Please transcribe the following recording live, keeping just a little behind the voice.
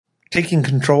taking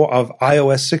control of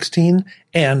iOS 16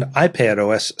 and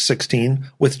iPadOS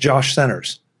 16 with Josh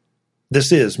Centers.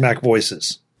 This is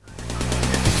MacVoices.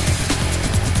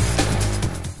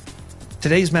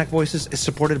 Today's MacVoices is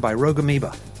supported by Rogue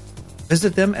Amoeba.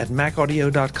 Visit them at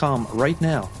macaudio.com right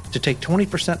now to take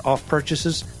 20% off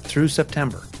purchases through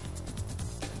September.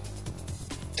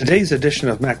 Today's edition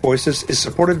of MacVoices is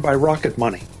supported by Rocket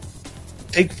Money.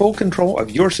 Take full control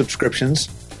of your subscriptions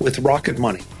with Rocket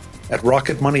Money at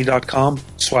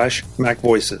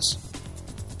rocketmoney.com/MacVoices.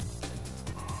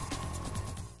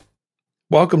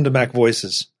 Welcome to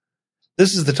MacVoices.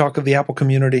 This is the talk of the Apple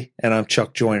community, and I'm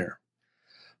Chuck Joyner.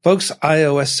 Folks,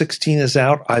 iOS 16 is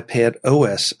out,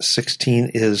 iPadOS 16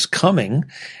 is coming,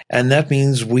 and that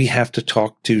means we have to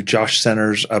talk to Josh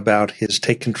Centers about his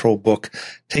Take Control book,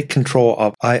 Take Control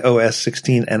of iOS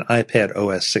 16 and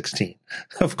iPadOS 16.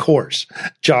 Of course.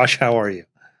 Josh, how are you?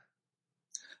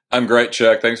 I'm great,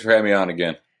 Chuck. Thanks for having me on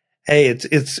again. Hey,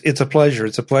 it's a pleasure.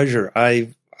 It's a pleasure.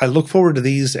 I look forward to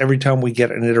these every time we get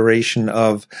an iteration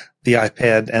of the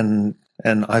iPad and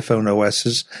iPhone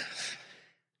OSs.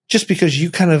 Just because you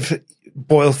kind of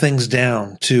boil things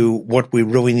down to what we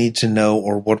really need to know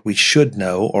or what we should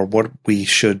know or what we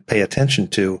should pay attention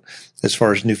to as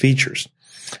far as new features.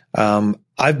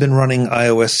 I've been running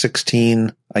iOS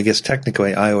 16, I guess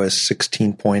technically iOS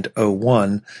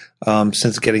 16.01,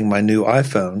 since getting my new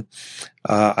iPhone.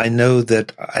 I know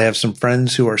that I have some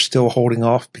friends who are still holding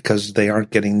off because they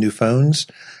aren't getting new phones.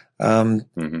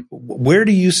 Where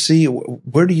do you see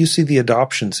the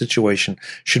adoption situation?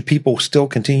 Should people still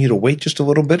continue to wait just a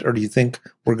little bit, or do you think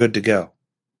we're good to go?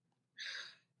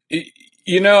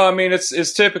 You know, I mean,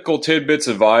 it's typical tidbits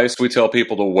advice. We tell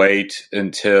people to wait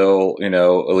until,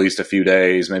 at least a few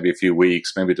days, maybe a few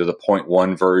weeks, maybe to the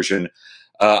 0.1 version.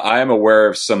 I am aware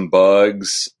of some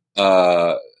bugs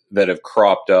that have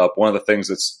cropped up. One of the things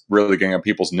that's really getting on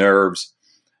people's nerves,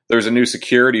 there's a new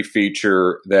security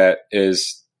feature that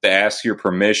is to ask your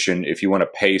permission if you want to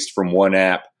paste from one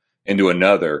app into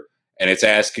another. And it's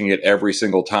asking it every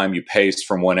single time you paste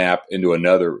from one app into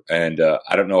another. And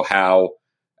I don't know how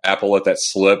Apple let that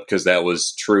slip because that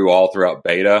was true all throughout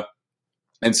beta.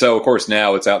 And so, of course,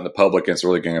 now it's out in the public and it's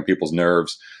really getting on people's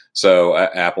nerves. So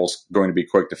Apple's going to be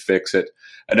quick to fix it.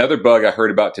 Another bug I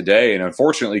heard about today, and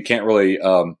unfortunately can't really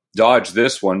dodge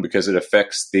this one because it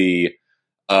affects the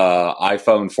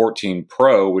iPhone 14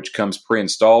 Pro, which comes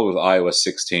pre-installed with iOS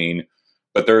 16.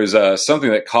 But there is something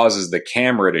that causes the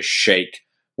camera to shake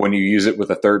when you use it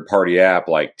with a third-party app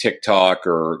like TikTok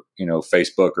or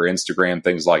Facebook or Instagram,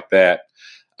 things like that.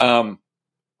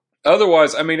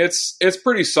 Otherwise, I mean, it's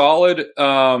pretty solid.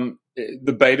 The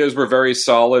betas were very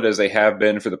solid as they have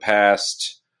been for the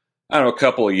past, a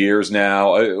couple of years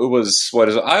now. It was,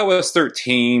 iOS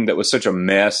 13 that was such a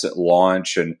mess at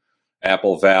launch, and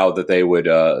Apple vowed that they would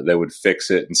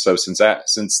fix it. And so since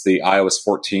the iOS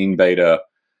 14 beta,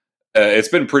 it's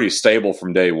been pretty stable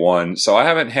from day one. So I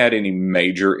haven't had any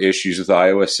major issues with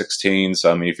iOS 16.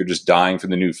 So, I mean, if you're just dying for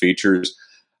the new features,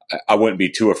 I wouldn't be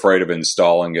too afraid of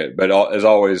installing it. But as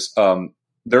always,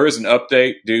 there is an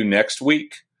update due next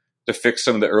week to fix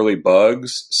some of the early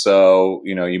bugs. So,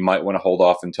 you might want to hold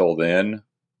off until then.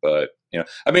 But,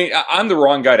 I mean, I'm the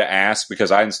wrong guy to ask because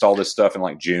I installed this stuff in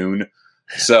like June.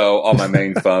 So on my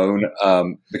main phone,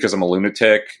 because I'm a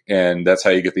lunatic and that's how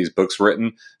you get these books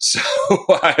written. So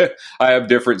I have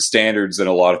different standards than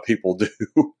a lot of people do.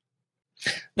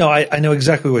 No, I know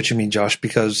exactly what you mean, Josh,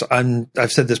 because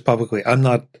I've said this publicly. I'm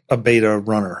not a beta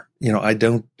runner. I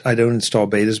don't install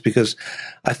betas because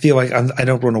I feel like I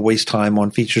don't want to waste time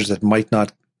on features that might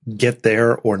not get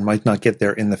there or might not get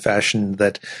there in the fashion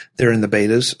that they're in the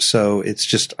betas. So it's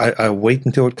just, I wait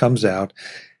until it comes out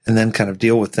and then kind of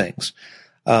deal with things.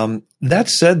 That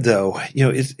said, though,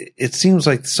 it seems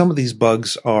like some of these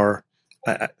bugs are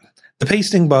the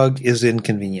pasting bug is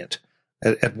inconvenient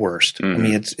at worst. Mm-hmm. I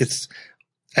mean, it's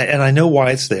and I know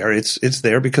why it's there. It's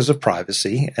there because of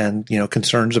privacy and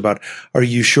concerns about. Are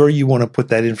you sure you want to put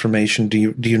that information?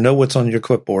 Do you know what's on your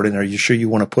clipboard, and are you sure you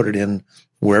want to put it in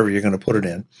wherever you're going to put it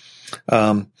in?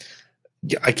 I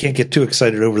can't get too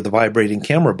excited over the vibrating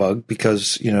camera bug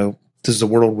because does the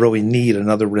world really need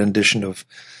another rendition of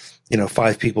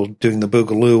 5 people doing the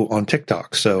boogaloo on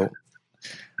TikTok? So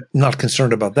not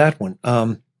concerned about that one.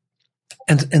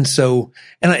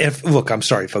 Look, I'm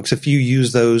sorry, folks, if you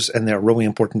use those and they're really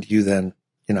important to you, then,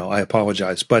 I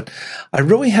apologize, but I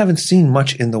really haven't seen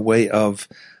much in the way of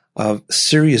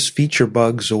serious feature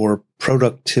bugs or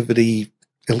productivity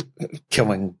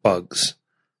killing bugs.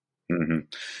 Mm-hmm.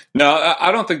 No,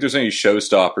 I don't think there's any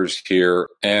showstoppers here.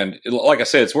 And like I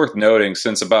said, it's worth noting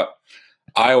since about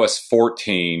iOS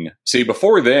 14. See,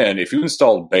 before then, if you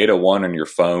installed Beta 1 on your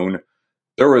phone,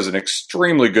 there was an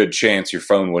extremely good chance your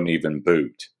phone wouldn't even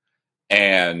boot.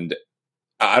 And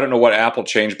I don't know what Apple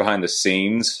changed behind the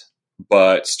scenes,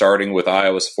 but starting with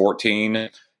iOS 14,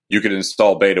 you could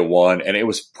install Beta 1, and it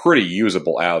was pretty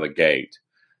usable out of the gate.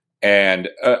 And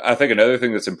I think another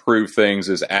thing that's improved things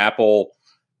is Apple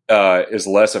is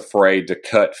less afraid to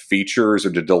cut features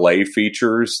or to delay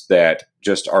features that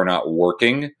just are not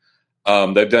working.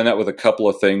 They've done that with a couple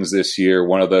of things this year.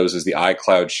 One of those is the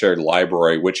iCloud shared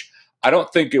library, which I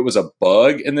don't think it was a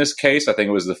bug in this case. I think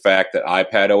it was the fact that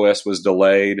iPadOS was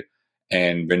delayed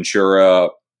and Ventura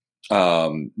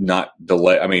not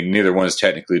delayed. I mean, neither one is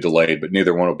technically delayed, but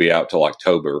neither one will be out till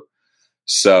October.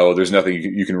 So there's nothing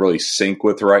you can really sync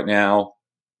with right now.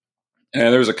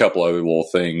 And there's a couple other little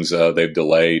things they've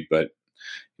delayed, but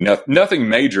nothing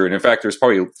major. And in fact, there's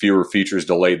probably fewer features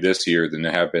delayed this year than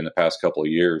there have been the past couple of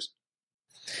years.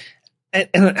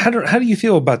 And how do you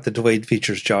feel about the delayed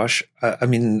features, Josh? I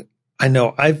mean, I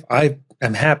know I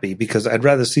am happy because I'd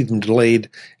rather see them delayed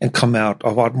and come out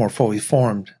a lot more fully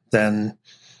formed than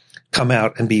come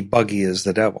out and be buggy as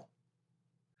the devil.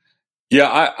 Yeah,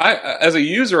 I as a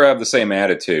user, I have the same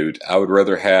attitude. I would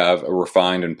rather have a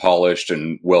refined and polished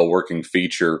and well-working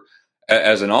feature.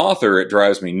 As an author, it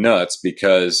drives me nuts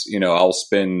because, I'll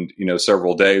spend,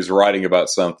 several days writing about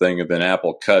something and then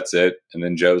Apple cuts it. And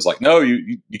then Joe's like, no,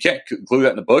 you can't include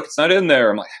that in the book. It's not in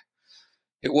there. I'm like,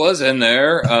 it was in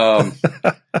there.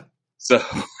 So...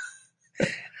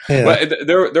 Yeah. But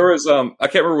there was I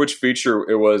can't remember which feature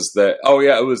it was that. Oh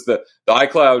yeah, it was the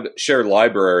iCloud shared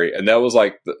library, and that was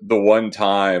like the one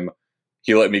time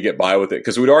he let me get by with it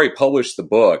because we'd already published the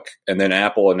book, and then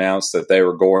Apple announced that they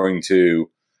were going to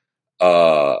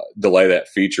delay that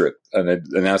feature, and they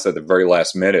announced at the very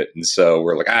last minute, and so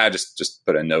we're like, just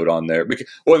put a note on there.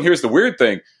 Well, and here's the weird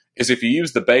thing: is if you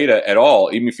use the beta at all,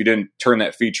 even if you didn't turn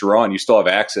that feature on, you still have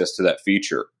access to that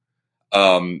feature.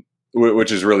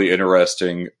 Which is really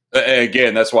interesting.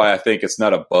 Again, that's why I think it's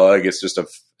not a bug. It's just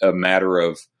a matter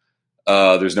of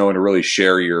there's no one to really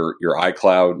share your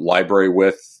iCloud library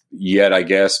with yet, I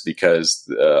guess, because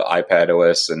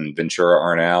iPadOS and Ventura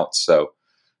aren't out. So,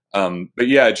 but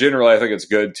yeah, generally I think it's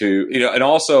good to, and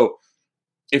also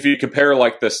if you compare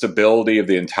like the stability of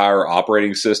the entire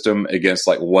operating system against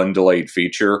like one delayed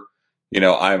feature,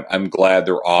 I'm glad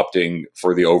they're opting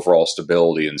for the overall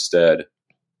stability instead.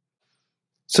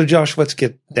 So, Josh, let's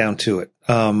get down to it.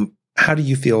 How do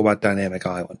you feel about Dynamic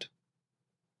Island?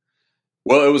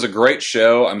 Well, it was a great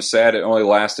show. I'm sad it only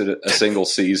lasted a single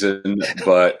season,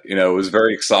 but it was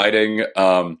very exciting.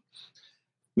 First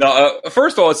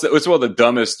of all, it's one of the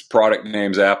dumbest product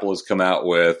names Apple has come out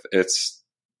with. It's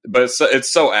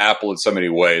so Apple in so many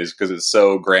ways because it's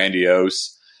so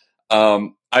grandiose.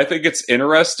 I think it's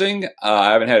interesting.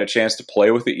 I haven't had a chance to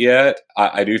play with it yet.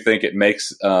 I do think it makes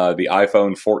the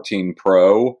iPhone 14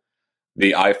 Pro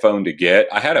the iPhone to get.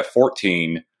 I had a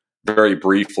 14 very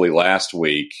briefly last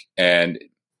week, and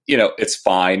it's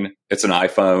fine. It's an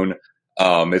iPhone.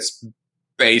 It's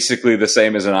basically the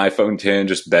same as an iPhone 10,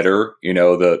 just better.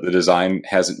 The design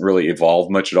hasn't really evolved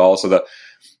much at all. So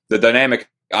the Dynamic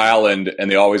Island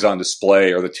and the always on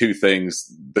display are the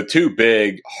two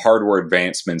big hardware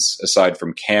advancements aside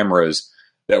from cameras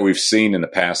that we've seen in the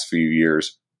past few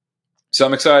years. So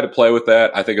I'm excited to play with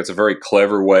that. I think it's a very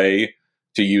clever way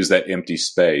to use that empty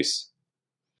space.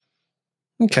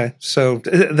 Okay. So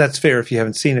that's fair if you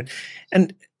haven't seen it.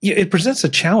 And it presents a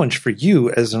challenge for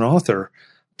you as an author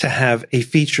to have a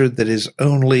feature that is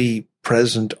only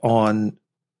present on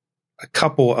a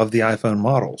couple of the iPhone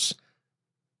models.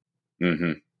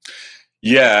 Mm-hmm.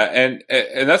 Yeah,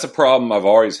 and that's a problem I've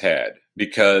always had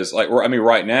because,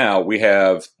 right now we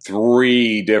have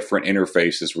 3 different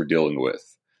interfaces we're dealing with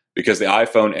because the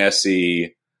iPhone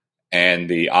SE and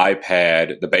the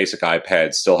iPad, the basic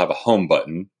iPad, still have a home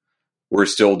button. We're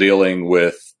still dealing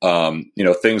with,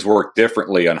 things work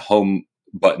differently on home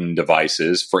button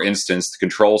devices. For instance, the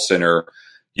control center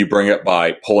you bring up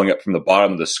by pulling up from the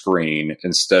bottom of the screen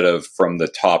instead of from the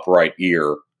top right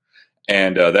ear.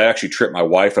 And that actually tripped my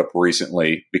wife up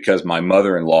recently because my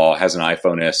mother-in-law has an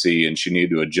iPhone SE and she needed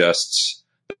to adjust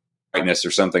the brightness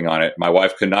or something on it. My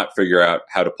wife could not figure out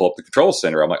how to pull up the control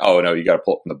center. I'm like, oh, no, you got to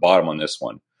pull up from the bottom on this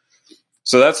one.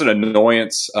 So that's an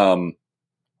annoyance.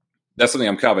 That's something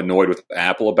I'm kind of annoyed with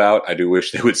Apple about. I do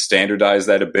wish they would standardize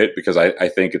that a bit because I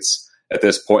think it's, at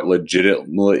this point,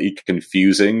 legitimately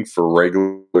confusing for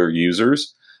regular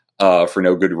users for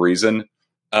no good reason.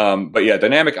 But yeah,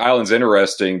 Dynamic Island's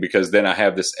interesting because then I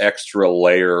have this extra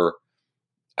layer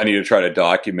I need to try to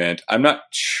document. I'm not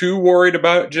too worried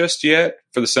about it just yet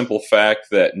for the simple fact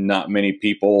that not many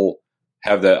people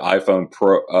have the iPhone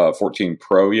Pro 14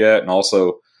 Pro yet, and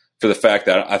also for the fact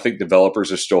that I think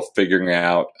developers are still figuring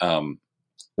out.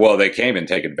 Well, they can't even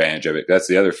take advantage of it. That's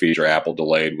the other feature Apple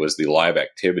delayed, was the live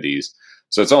activities.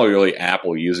 So it's only really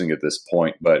Apple using it at this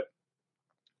point, but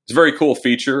it's a very cool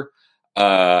feature.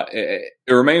 It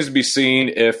remains to be seen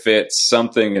if it's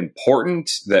something important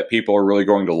that people are really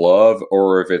going to love,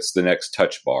 or if it's the next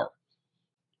touch bar.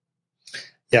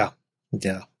 Yeah.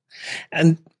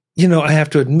 And, I have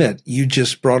to admit, you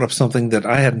just brought up something that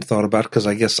I hadn't thought about, because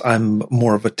I guess I'm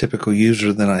more of a typical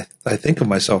user than I think of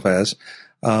myself as.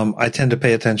 I tend to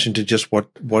pay attention to just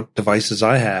what devices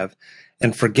I have,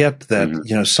 and forget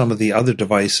that, some of the other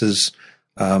devices,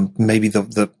 maybe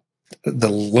the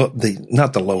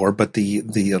not the lower, but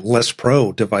the less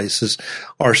pro devices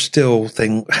are still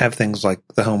have things like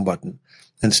the home button,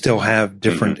 and still have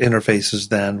different interfaces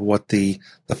than what the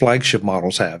flagship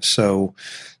models have. So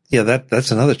yeah,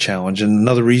 that's another challenge, and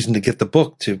another reason to get the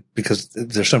book too, because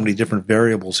there's so many different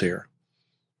variables here.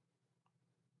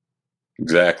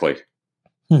 Exactly.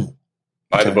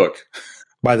 Buy the book.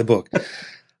 Buy the book.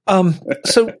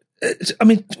 So,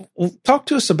 talk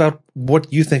to us about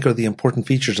what you think are the important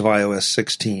features of iOS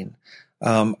 16.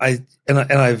 I've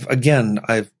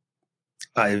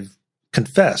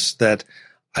confessed that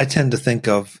I tend to think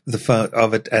of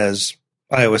it as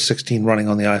iOS 16 running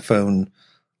on the iPhone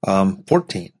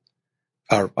 14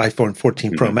 or iPhone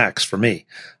 14 Pro Max for me.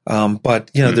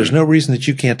 But there's no reason that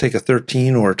you can't take a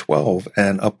 13 or a 12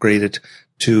 and upgrade it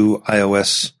to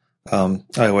iOS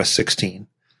 16.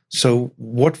 So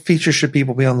what features should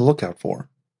people be on the lookout for?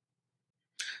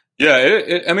 Yeah,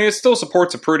 it still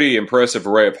supports a pretty impressive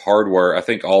array of hardware. I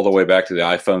think all the way back to the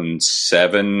iPhone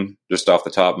 7, just off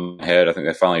the top of my head. I think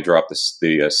they finally dropped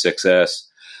the 6S.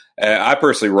 I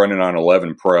personally run it on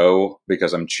 11 Pro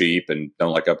because I'm cheap and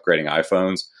don't like upgrading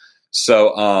iPhones.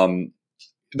 So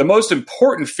the most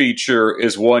important feature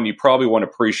is one you probably won't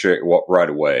appreciate right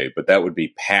away, but that would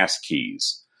be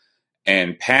passkeys.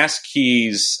 And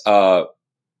passkeys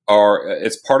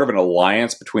it's part of an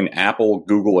alliance between Apple,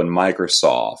 Google, and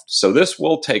Microsoft. So this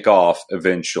will take off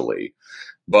eventually,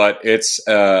 but it's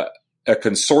a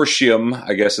consortium,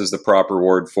 I guess is the proper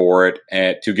word for it,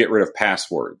 to get rid of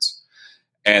passwords.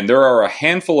 And there are a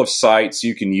handful of sites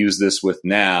you can use this with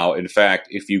now. In fact,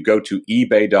 if you go to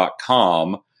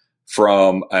ebay.com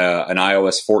from an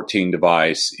iOS 14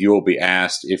 device, you will be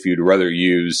asked if you'd rather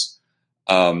use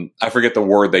I forget the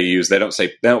word they use. They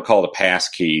don't call it a pass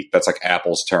key. That's like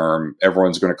Apple's term.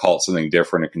 Everyone's going to call it something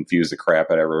different and confuse the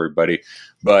crap out of everybody.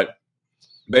 But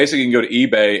basically, you can go to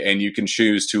eBay and you can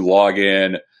choose to log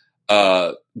in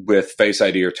with Face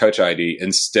ID or Touch ID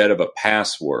instead of a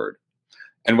password.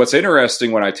 And what's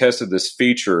interesting when I tested this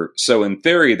feature, so in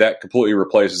theory, that completely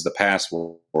replaces the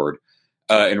password.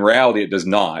 In reality, it does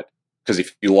not, because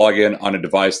if you log in on a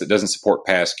device that doesn't support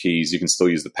pass keys, you can still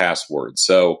use the password.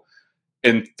 So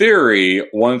in theory,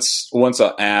 once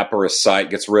an app or a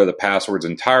site gets rid of the passwords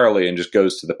entirely and just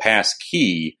goes to the pass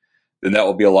key, then that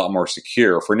will be a lot more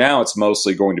secure. For now, it's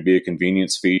mostly going to be a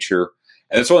convenience feature.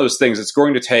 And it's one of those things, it's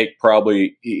going to take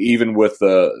probably, even with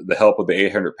the help of the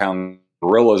 800-pound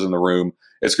gorillas in the room,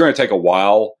 it's going to take a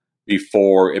while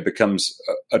before it becomes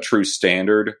a true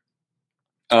standard.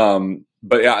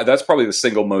 But yeah, that's probably the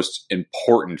single most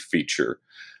important feature.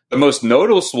 The most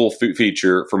noticeable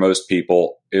feature for most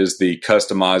people is the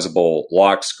customizable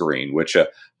lock screen, which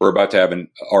we're about to have an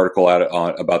article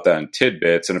out about that in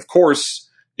Tidbits. And of course,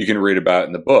 you can read about it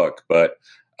in the book. But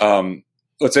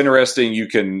what's interesting, you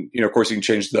can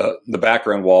change the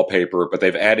background wallpaper, but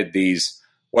they've added these,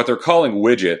 what they're calling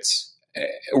widgets.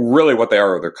 Really what they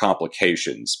are they're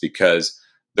complications, because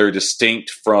they're distinct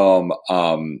from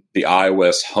the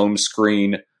iOS home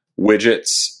screen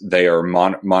widgets. They are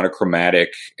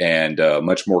monochromatic and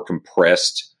much more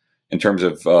compressed in terms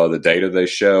of the data they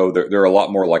show. They're a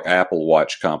lot more like Apple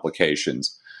Watch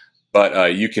complications.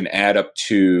 But you can add up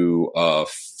to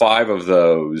 5 of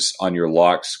those on your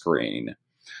lock screen.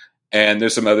 And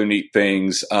there's some other neat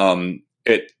things.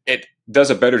 It does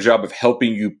a better job of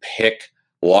helping you pick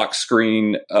lock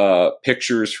screen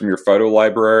pictures from your photo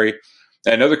library.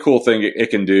 And another cool thing it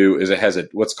can do is it has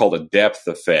what's called a depth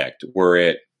effect,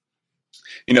 where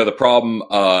the problem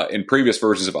in previous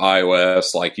versions of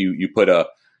iOS, like you put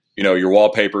your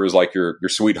wallpaper is like your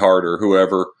sweetheart or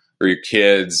whoever, or your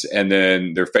kids, and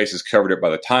then their face is covered up by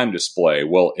the time display.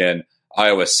 Well, in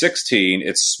iOS 16,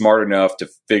 it's smart enough to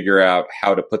figure out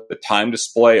how to put the time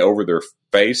display over their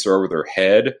face or over their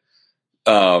head.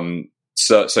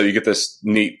 So you get this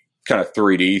neat kind of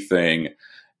 3D thing.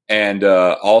 And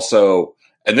also,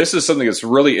 and this is something that's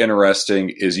really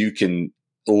interesting, is you can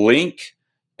link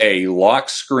a lock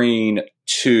screen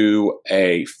to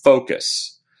a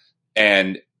focus.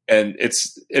 And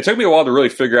it took me a while to really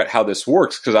figure out how this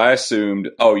works, because I assumed,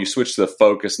 oh, you switch to the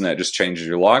focus and that just changes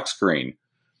your lock screen,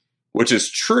 which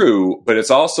is true, but it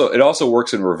also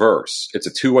works in reverse. It's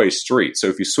a two-way street. So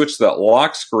if you switch to that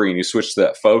lock screen, you switch to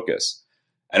that focus.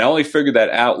 And I only figured that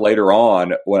out later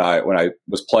on when I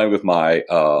was playing with my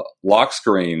lock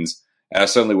screens, and I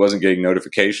suddenly wasn't getting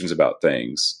notifications about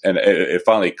things. And it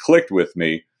finally clicked with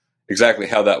me exactly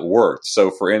how that worked. So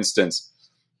for instance,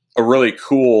 a really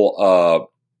cool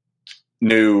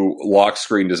new lock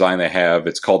screen design they have,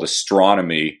 it's called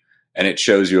Astronomy, and it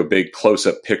shows you a big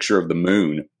close-up picture of the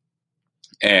moon.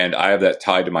 And I have that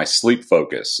tied to my sleep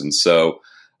focus. And so,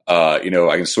 I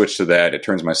can switch to that. It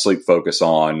turns my sleep focus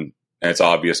on, and it's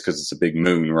obvious because it's a big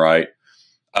moon, right?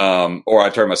 Or I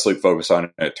turn my sleep focus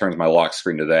on and it turns my lock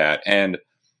screen to that. And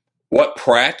what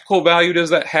practical value does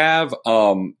that have?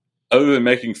 Other than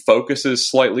making focuses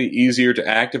slightly easier to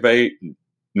activate,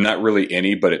 not really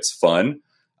any, but it's fun.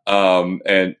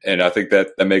 And I think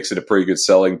that makes it a pretty good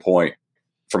selling point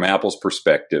from Apple's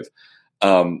perspective.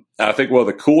 I think one of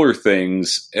the cooler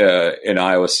things in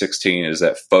iOS 16 is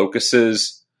that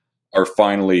focuses are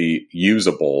finally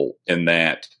usable, in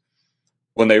that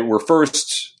when they were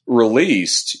first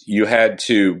released, you had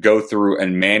to go through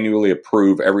and manually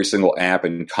approve every single app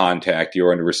and contact you're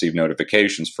going to receive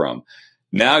notifications from.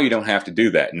 Now you don't have to do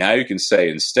that. Now you can say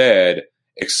instead,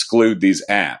 exclude these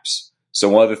apps. So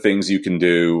one of the things you can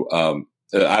do, I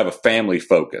have a family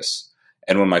focus.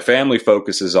 And when my family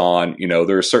focus is on,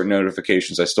 there are certain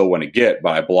notifications I still want to get,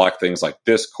 but I block things like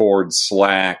Discord,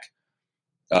 Slack,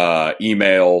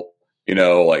 email,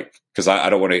 because I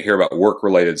don't want to hear about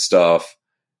work-related stuff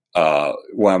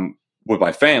when I'm with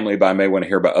my family, but I may want to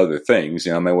hear about other things.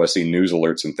 I may want to see news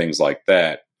alerts and things like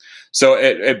that. So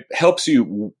it helps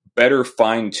you better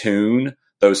fine-tune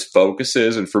those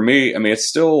focuses. And for me, it's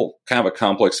still kind of a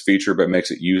complex feature, but it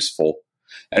makes it useful.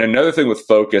 And another thing with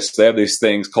focus, they have these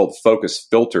things called focus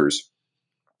filters,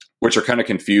 which are kind of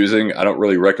confusing. I don't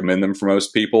really recommend them for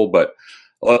most people, but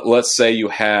let's say you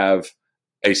have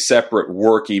a separate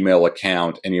work email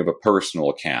account and you have a personal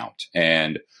account.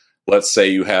 And let's say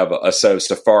you have a set of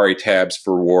Safari tabs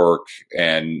for work,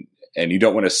 and you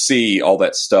don't want to see all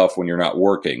that stuff when you're not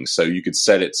working. So you could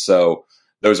set it so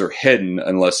those are hidden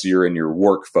unless you're in your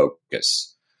work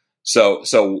focus. And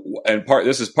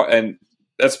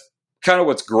that's kind of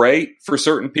what's great for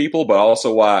certain people, but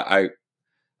also why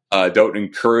I don't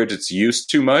encourage its use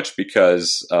too much,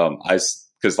 because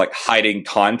like hiding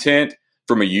content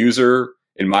from a user,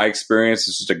 in my experience,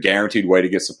 is just a guaranteed way to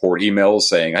get support emails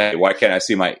saying, hey, why can't I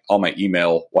see all my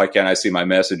email? Why can't I see my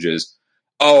messages?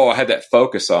 Oh, I had that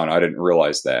focus on. I didn't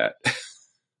realize that.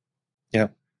 Yeah.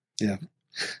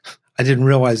 I didn't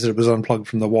realize that it was unplugged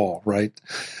from the wall, right?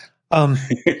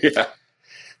 Yeah.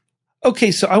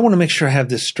 Okay, so I want to make sure I have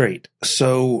this straight.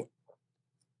 So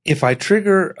if I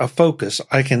trigger a focus,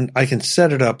 I can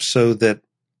set it up so that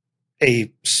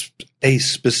a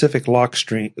specific lock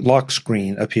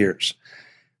screen appears.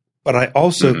 But I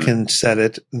also can set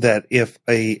it that if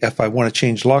I want to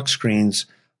change lock screens,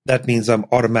 that means I'm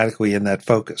automatically in that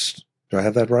focus. Do I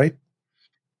have that right?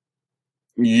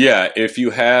 Yeah, if you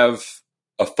have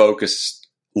a focus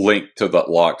linked to the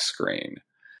lock screen,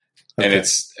 okay, and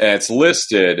it's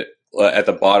listed at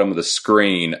the bottom of the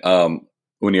screen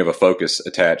when you have a focus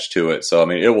attached to it. So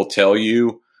it will tell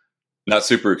you, not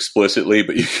super explicitly,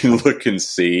 but you can look and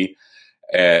see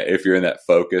if you're in that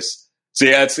focus. So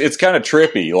yeah, it's kind of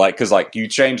trippy, because you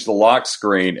change the lock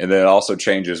screen and then it also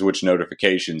changes which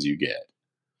notifications you get.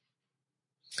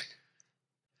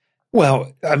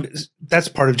 Well, that's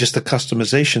part of just the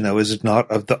customization, though, is it not,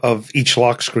 of each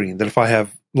lock screen? That if I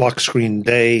have lock screen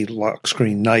day, lock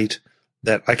screen night,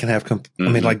 that I can have.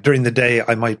 Like during the day,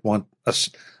 I might want a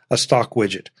stock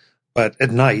widget, but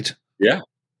at night, yeah,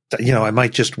 I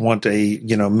might just want a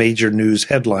major news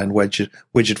headline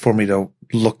widget for me to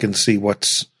look and see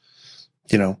what's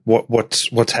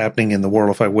happening in the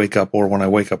world if I wake up, or when I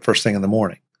wake up first thing in the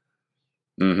morning.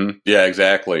 Mm-hmm. Yeah,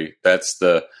 exactly. That's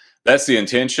the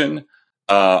intention.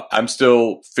 I'm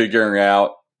still figuring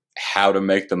out how to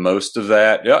make the most of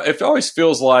that. It always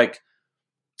feels like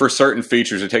for certain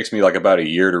features, it takes me about a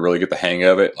year to really get the hang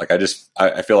of it.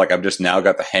 I feel like I've just now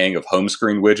got the hang of home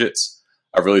screen widgets.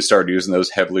 I've really started using those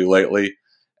heavily lately.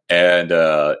 And,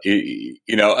 one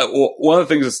of the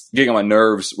things that's getting on my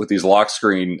nerves with these lock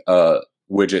screen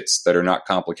widgets that are not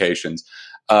complications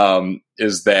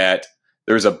is that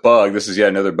there's a bug. This is yet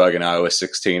another bug in iOS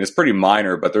 16. It's pretty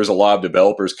minor, but there's a lot of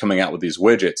developers coming out with these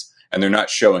widgets and they're not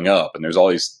showing up. And there's all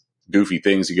these goofy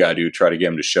things you got to do to try to get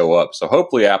them to show up. So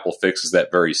hopefully Apple fixes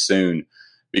that very soon,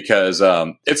 because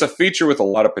it's a feature with a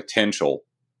lot of potential.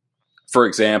 For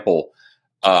example,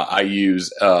 I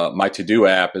use my To-Do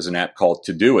app as an app called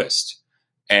Todoist.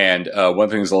 And one of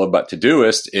the things I love about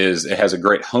Todoist is it has a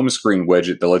great home screen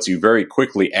widget that lets you very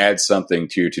quickly add something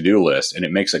to your to-do list. And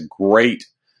it makes a great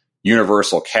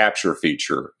universal capture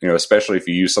feature, especially if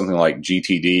you use something like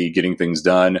GTD, getting things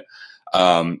done.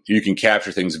 You can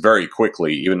capture things very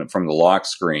quickly, even from the lock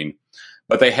screen.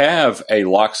 But they have a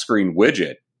lock screen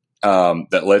widget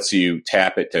that lets you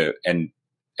tap it and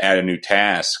add a new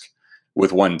task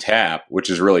with one tap, which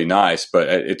is really nice. But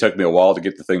it took me a while to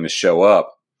get the thing to show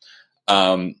up.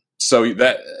 So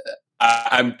that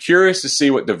I'm curious to see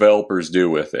what developers do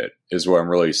with it is what I'm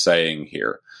really saying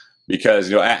here,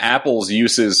 because Apple's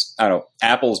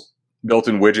Apple's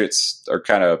built-in widgets are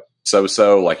kind of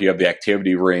so-so. Like you have the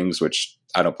activity rings, which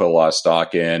I don't put a lot of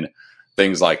stock in,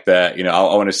 things like that.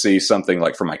 I want to see something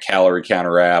like for my calorie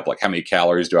counter app, like how many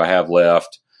calories do I have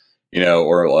left,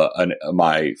 or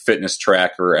my fitness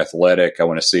tracker, Athletic. I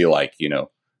want to see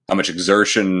how much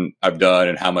exertion I've done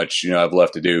and how much I've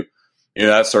left to do.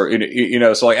 That sort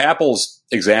of, so like Apple's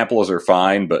examples are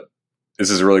fine, but this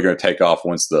is really going to take off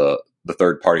once the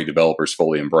third-party developers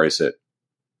fully embrace it.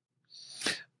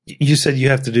 You said you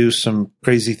have to do some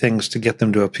crazy things to get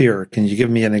them to appear. Can you give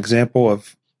me an example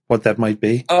of what that might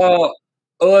be?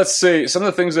 Let's see. Some of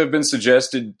the things that have been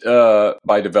suggested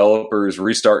by developers: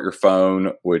 restart your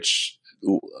phone, which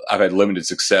I've had limited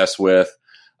success with.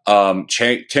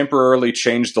 Temporarily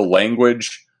change the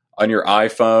language on your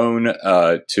iPhone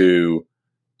to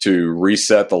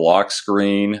reset the lock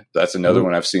screen. That's another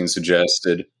one I've seen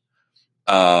suggested.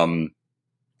 What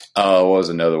was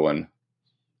another one?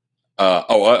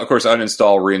 Of course,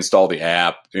 uninstall, reinstall the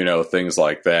app, things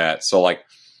like that. So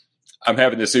I'm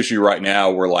having this issue right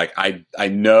now where I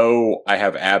know I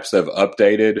have apps that have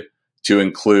updated to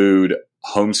include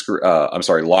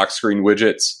lock screen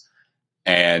widgets.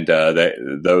 And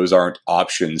those aren't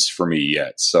options for me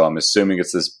yet. So I'm assuming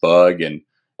it's this bug. And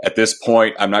at this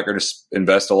point, I'm not going to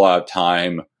invest a lot of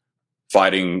time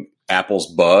fighting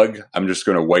Apple's bug. I'm just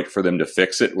going to wait for them to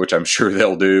fix it, which I'm sure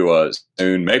they'll do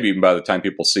soon, maybe even by the time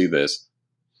people see this.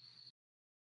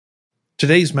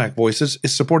 Today's Mac Voices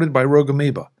is supported by Rogue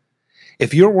Amoeba.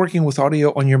 If you're working with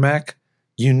audio on your Mac,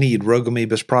 you need Rogue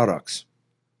Amoeba's products.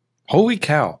 Holy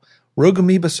cow! Rogue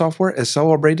Amoeba software is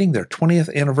celebrating their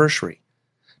 20th anniversary.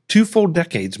 2 full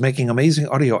decades making amazing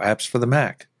audio apps for the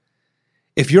Mac.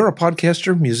 If you're a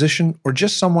podcaster, musician, or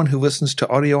just someone who listens to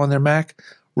audio on their Mac,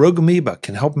 Rogue Amoeba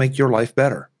can help make your life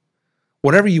better.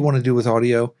 Whatever you want to do with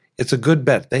audio, it's a good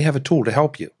bet they have a tool to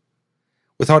help you.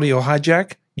 With Audio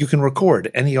Hijack, you can record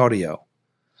any audio.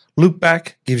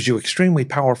 Loopback gives you extremely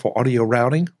powerful audio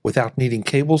routing without needing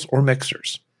cables or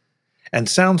mixers. And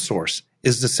SoundSource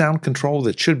is the sound control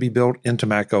that should be built into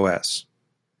macOS.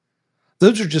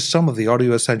 Those are just some of the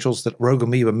audio essentials that Rogue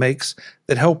Amoeba makes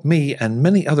that help me and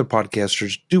many other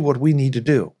podcasters do what we need to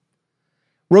do.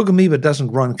 Rogue Amoeba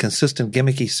doesn't run consistent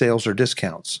gimmicky sales or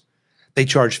discounts. They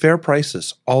charge fair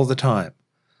prices all the time.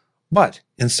 But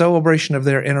in celebration of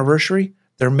their anniversary,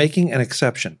 they're making an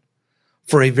exception.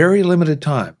 For a very limited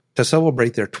time, to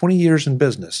celebrate their 20 years in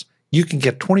business, you can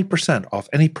get 20% off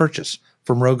any purchase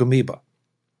from Rogue Amoeba.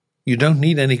 You don't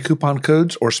need any coupon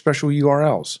codes or special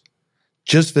URLs.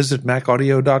 Just visit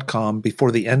MacAudio.com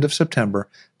before the end of September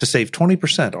to save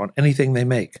 20% on anything they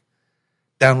make.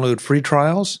 Download free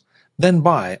trials, then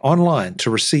buy online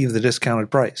to receive the discounted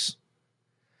price.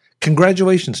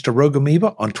 Congratulations to Rogue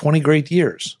Amoeba on 20 great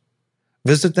years.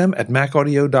 Visit them at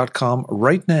MacAudio.com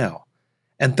right now.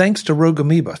 And thanks to Rogue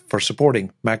Amoeba for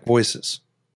supporting Mac Voices.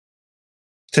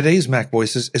 Today's Mac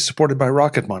Voices is supported by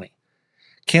Rocket Money.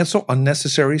 Cancel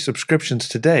unnecessary subscriptions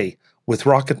today with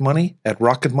Rocket Money at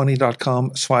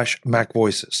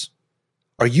rocketmoney.com/MacVoices.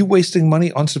 Are you wasting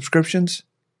money on subscriptions?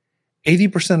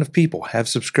 80% of people have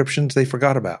subscriptions they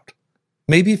forgot about.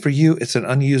 Maybe for you it's an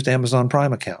unused Amazon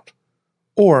Prime account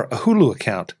or a Hulu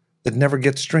account that never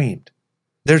gets streamed.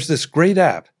 There's this great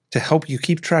app to help you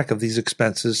keep track of these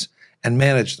expenses and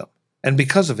manage them. And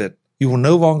because of it, you will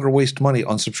no longer waste money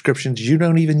on subscriptions you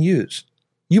don't even use.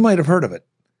 You might have heard of it.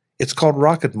 It's called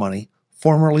Rocket Money,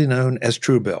 formerly known as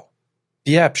Truebill.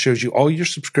 The app shows you all your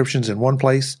subscriptions in one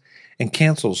place and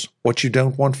cancels what you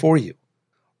don't want for you.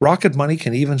 Rocket Money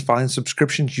can even find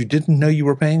subscriptions you didn't know you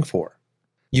were paying for.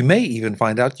 You may even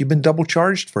find out you've been double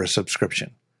charged for a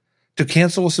subscription. To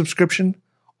cancel a subscription,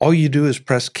 all you do is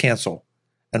press cancel,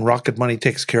 and Rocket Money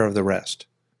takes care of the rest.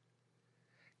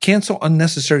 Cancel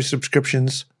unnecessary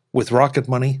subscriptions with Rocket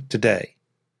Money today.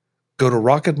 Go to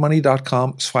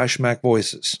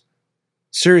rocketmoney.com/MacVoices.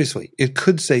 Seriously, it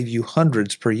could save you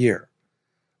hundreds per year.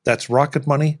 That's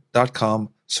rocketmoney.com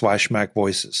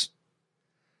MacVoices.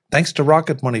 Thanks to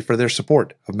Rocket Money for their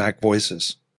support of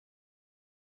MacVoices.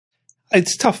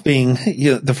 It's tough being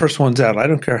the first ones out. I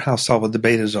don't care how solid the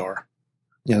betas are.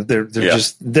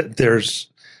 There's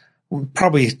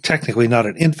probably technically not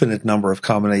an infinite number of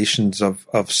combinations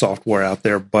of software out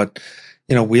there, but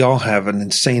we all have an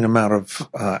insane amount of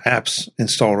apps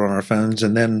installed on our phones.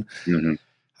 And then,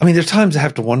 there's times I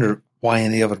have to wonder why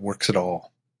any of it works at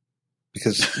all,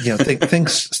 because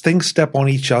things step on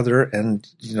each other, and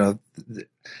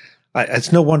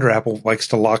it's no wonder Apple likes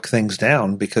to lock things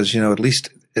down, because at least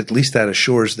that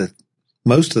assures that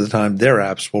most of the time their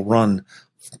apps will run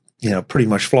pretty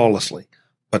much flawlessly,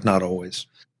 but not always.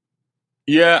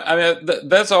 Yeah,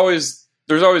 there's always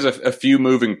a few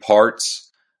moving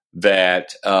parts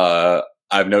that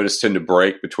I've noticed tend to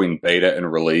break between beta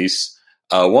and release.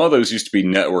 One of those used to be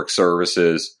network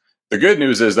services. The good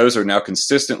news is those are now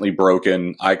consistently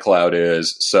broken. iCloud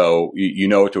is, so you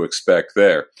know what to expect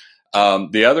there.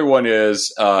 The other one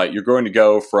is you're going to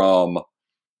go from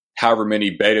however many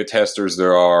beta testers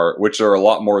there are, which are a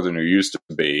lot more than there used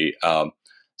to be.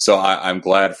 So I'm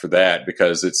glad for that,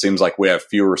 because it seems like we have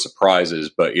fewer surprises.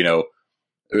 But,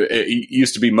 it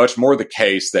used to be much more the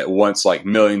case that once like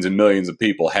millions and millions of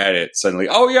people had it, suddenly,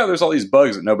 oh yeah, there's all these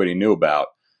bugs that nobody knew about.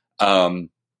 And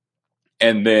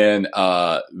then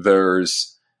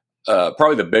there's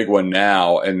probably the big one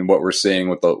now, and what we're seeing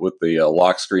with the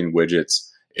lock screen widgets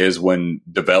is when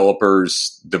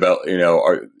developers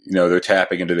they're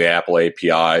tapping into the Apple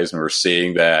APIs, and we're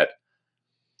seeing that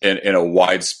in a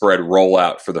widespread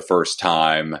rollout for the first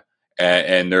time.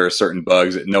 And there are certain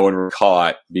bugs that no one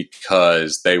caught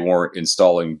because they weren't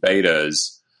installing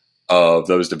betas of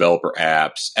those developer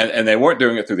apps. And they weren't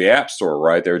doing it through the App Store,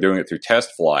 right? They were doing it through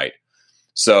Test Flight.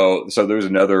 So there's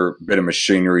another bit of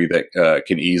machinery that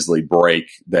can easily break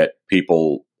that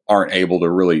people aren't able to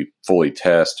really fully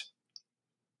test.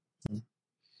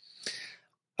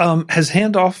 Has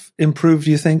handoff improved,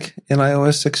 do you think, in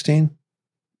iOS 16?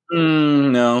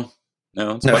 No,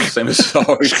 it's about the same as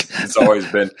it's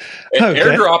always been. Okay.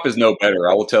 AirDrop is no better,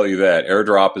 I will tell you that.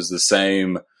 AirDrop is the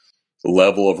same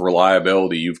level of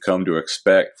reliability you've come to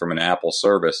expect from an Apple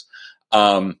service.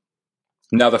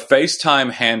 Now, the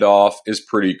FaceTime handoff is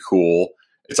pretty cool.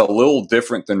 It's a little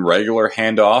different than regular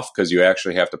handoff because you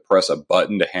actually have to press a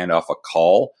button to hand off a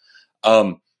call.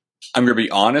 I'm going to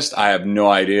be honest, I have no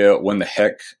idea when the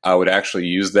heck I would actually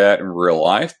use that in real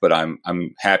life, but I'm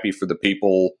happy for the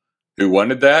people who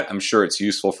wanted that. I'm sure it's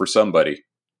useful for somebody.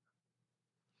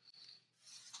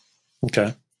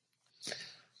 Okay.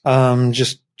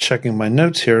 Just checking my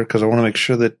notes here because I want to make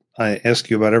sure that I ask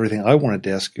you about everything I wanted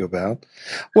to ask you about.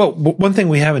 Well, one thing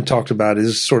we haven't talked about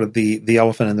is sort of the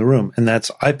elephant in the room, and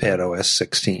that's iPadOS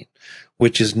 16,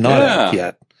 which is not out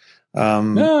yet.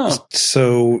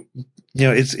 So,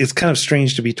 it's kind of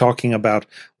strange to be talking about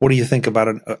what do you think about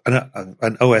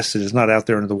an OS that is not out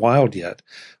there in the wild yet.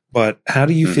 But how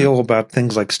do you feel about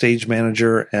things like Stage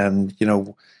Manager and,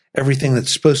 everything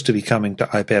that's supposed to be coming to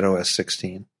iPadOS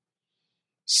 16?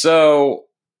 So,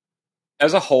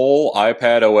 as a whole,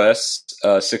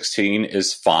 iPadOS 16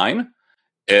 is fine.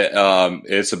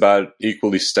 It's about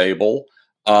equally stable.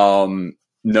 No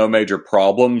major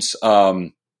problems,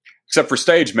 except for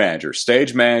Stage Manager.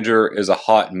 Stage Manager is a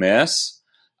hot mess.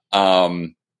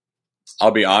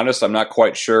 I'll be honest, I'm not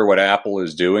quite sure what Apple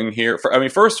is doing here.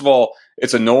 First of all,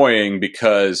 it's annoying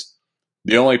because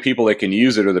the only people that can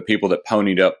use it are the people that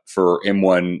ponied up for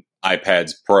M1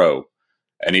 iPads Pro.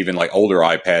 And even like older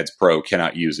iPads Pro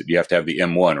cannot use it. You have to have the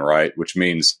M1, right? Which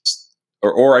means,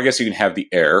 or I guess you can have the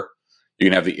Air. You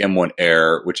can have the M1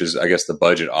 Air, which is, I guess, the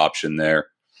budget option there.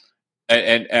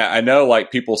 And I know,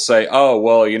 like, people say, oh,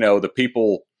 well, the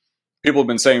people have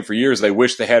been saying for years they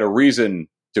wish they had a reason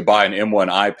to buy an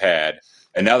M1 iPad,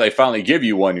 and now they finally give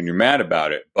you one, and you're mad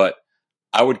about it. But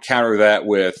I would counter that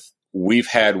with we've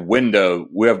had windowing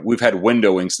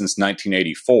since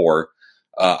 1984.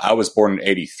 I was born in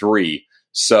 83.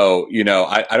 So,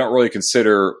 I don't really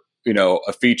consider,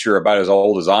 a feature about as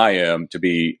old as I am to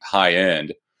be high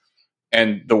end.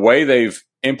 And the way they've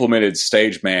implemented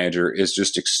Stage Manager is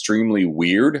just extremely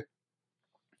weird.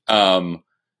 Because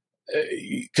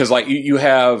like you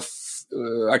have,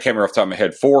 I can't remember off the top of my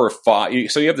head, 4 or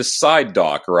 5. So you have the side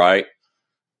dock, right?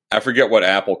 I forget what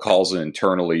Apple calls it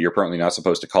internally. You're apparently not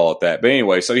supposed to call it that. But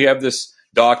anyway, so you have this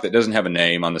dock that doesn't have a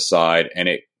name on the side, and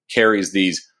it carries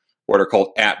these what are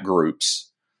called app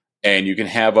groups. And you can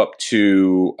have up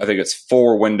to, I think it's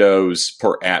 4 windows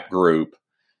per app group.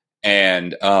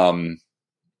 And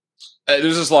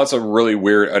there's just lots of really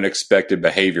weird, unexpected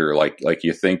behavior. Like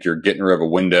you think you're getting rid of a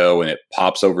window and it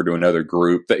pops over to another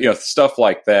group. Stuff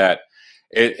like that.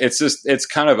 it's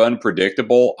kind of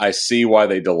unpredictable. I see why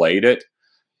they delayed it.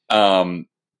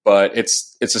 But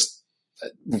it's just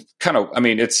kind of, I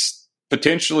mean, it's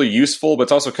potentially useful, but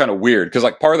it's also kind of weird because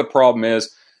like part of the problem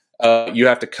is you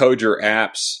have to code your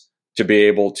apps to be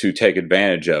able to take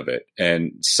advantage of it.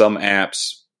 And some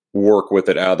apps work with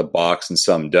it out of the box and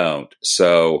some don't.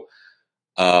 So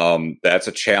that's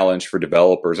a challenge for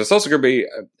developers. It's also going to be,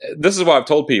 this is why I've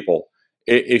told people,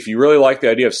 if you really like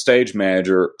the idea of Stage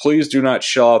Manager, please do not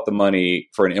shell out the money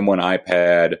for an M1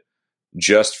 iPad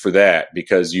just for that,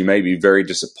 because you may be very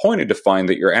disappointed to find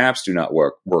that your apps do not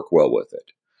work well with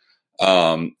it.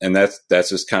 And that's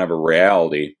just kind of a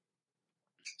reality.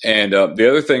 And the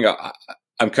other thing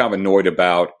I'm kind of annoyed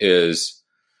about is,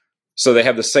 so they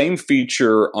have the same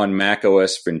feature on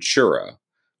macOS Ventura,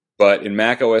 but in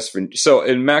macOS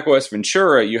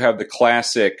Ventura, you have the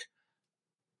classic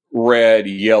red,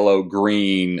 yellow,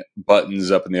 green buttons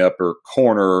up in the upper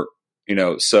corner,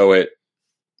 so it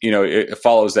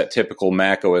follows that typical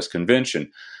macOS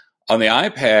convention. On the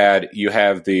iPad, you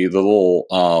have the little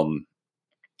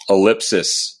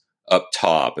ellipsis up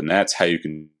top, and that's how you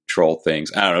control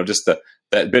things. I don't know, just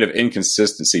that bit of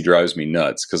inconsistency drives me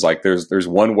nuts, because like there's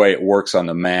one way it works on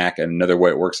the Mac and another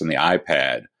way it works on the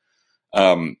iPad.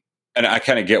 And I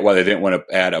kind of get why they didn't want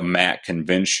to add a Mac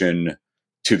convention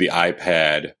to the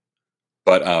iPad.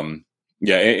 But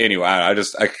yeah, anyway, I kind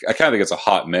of think it's a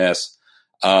hot mess.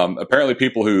 Apparently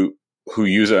people who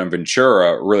use it on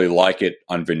Ventura really like it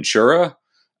on Ventura.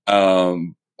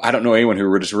 I don't know anyone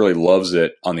who just really loves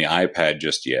it on the iPad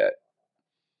just yet.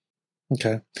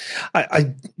 Okay.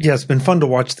 Yeah, it's been fun to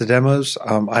watch the demos.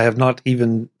 I have not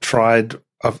even tried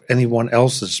of anyone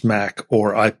else's Mac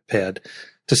or iPad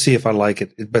to see if I like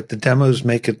it, but the demos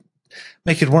make it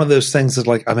one of those things that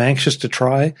like I'm anxious to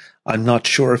try. I'm not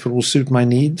sure if it will suit my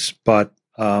needs, but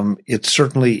it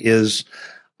certainly is.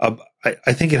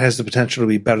 I think it has the potential to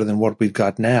be better than what we've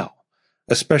got now,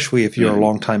 especially if you're a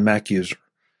longtime Mac user.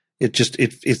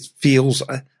 It feels,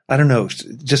 I don't know,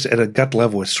 just at a gut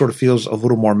level, it sort of feels a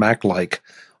little more Mac-like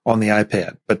on the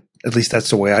iPad, but at least that's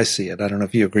the way I see it. I don't know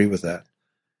if you agree with that.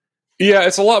 Yeah,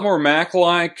 it's a lot more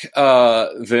Mac-like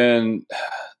than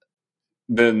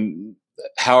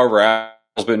however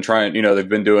Apple's been trying, they've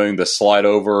been doing the slide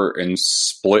over and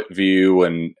split view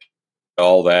and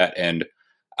all that. And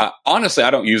honestly, I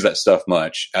don't use that stuff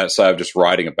much outside of just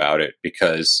writing about it,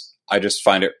 because I just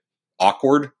find it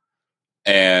awkward.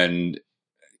 And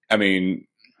I mean,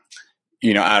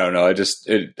 I don't know.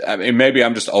 Maybe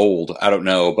I'm just old. I don't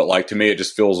know. But like, to me, it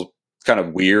just feels kind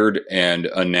of weird and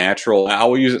unnatural. I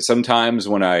will use it sometimes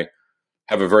when I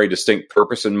have a very distinct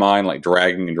purpose in mind, like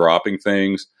dragging and dropping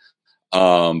things.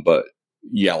 But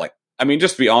yeah,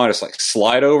 just to be honest, like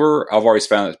slide over, I've always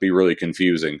found it to be really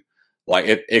confusing. Like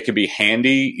it could be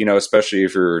handy, especially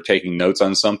if you're taking notes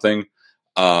on something.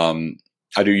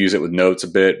 I do use it with notes a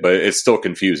bit, but it's still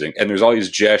confusing. And there's all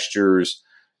these gestures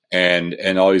and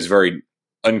all these very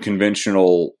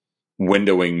unconventional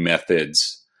windowing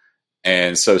methods.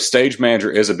 And so Stage Manager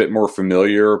is a bit more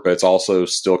familiar, but it's also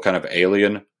still kind of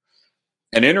alien.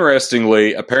 And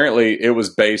interestingly, apparently it was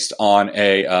based on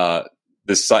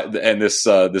this site, and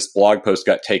this blog post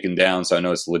got taken down, so I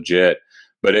know it's legit.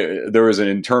 But there was an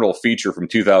internal feature from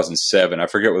 2007. I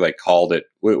forget what they called it.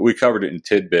 We covered it in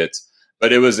tidbits,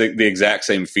 but it was the exact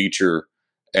same feature,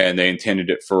 and they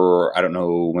intended it for, I don't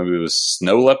know, maybe it was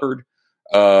snow leopard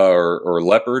or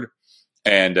leopard,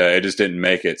 and it just didn't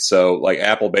make it. So like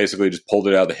Apple basically just pulled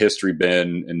it out of the history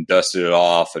bin and dusted it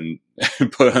off and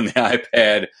put it on the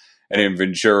iPad and in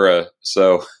Ventura.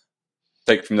 So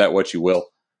take from that what you will.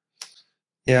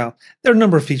 Yeah, there are a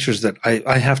number of features that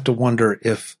I have to wonder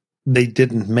if they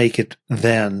didn't make it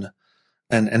then.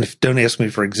 And if, don't ask me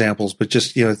for examples, but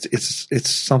just,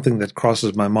 it's something that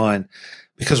crosses my mind,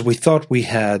 because we thought we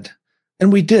had,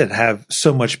 and we did have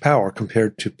so much power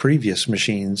compared to previous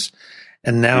machines.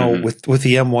 And now with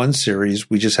the M1 series,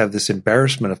 we just have this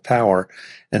embarrassment of power.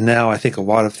 And now I think a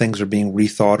lot of things are being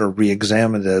rethought or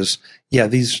re-examined as, yeah,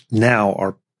 these now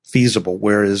are feasible.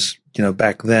 Whereas,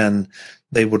 back then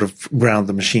they would have ground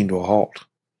the machine to a halt.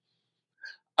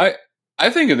 I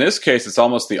think in this case, it's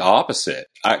almost the opposite,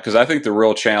 because I think the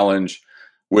real challenge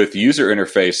with user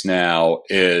interface now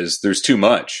is there's too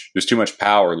much. There's too much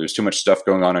power. There's too much stuff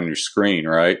going on your screen,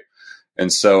 right?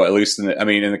 And so at least in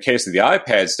the case of the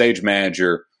iPad, Stage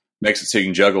Manager makes it so you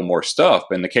can juggle more stuff.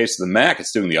 But in the case of the Mac,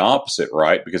 it's doing the opposite,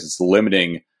 right? Because it's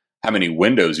limiting how many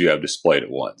windows you have displayed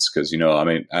at once. Because,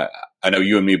 I know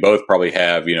you and me both probably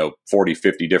have, 40,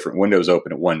 50 different windows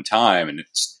open at one time. And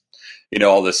it's,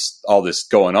 all this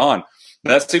going on.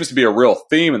 That seems to be a real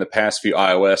theme in the past few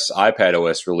iOS,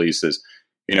 iPadOS releases.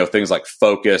 things like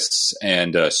focus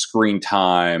and screen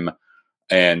time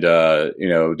and,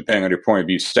 depending on your point of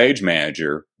view, Stage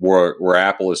Manager, where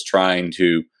Apple is trying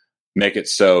to make it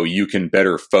so you can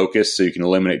better focus, so you can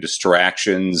eliminate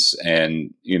distractions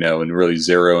and really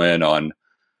zero in on,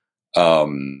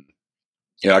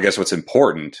 I guess what's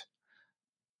important.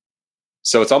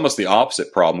 So it's almost the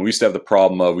opposite problem. We used to have the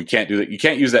problem of we can't do that. You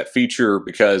can't use that feature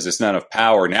because it's not enough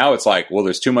power. Now it's like, well,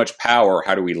 there's too much power.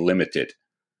 How do we limit it?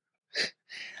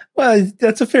 Well,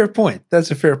 that's a fair point.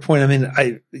 I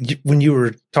mean, when you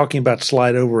were talking about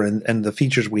slide over and the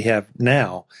features we have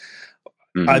now,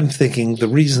 mm-hmm. I'm thinking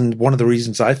one of the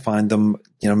reasons I find them,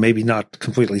 maybe not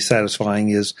completely satisfying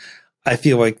is I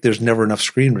feel like there's never enough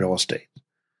screen real estate.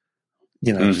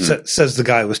 Mm-hmm. Says the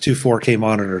guy with two 4K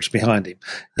monitors behind him,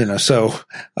 so,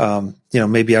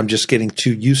 maybe I'm just getting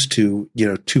too used to,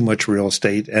 too much real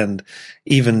estate, and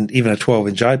even a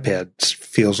 12-inch iPad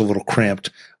feels a little cramped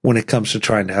when it comes to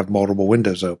trying to have multiple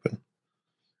windows open.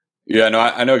 Yeah, no,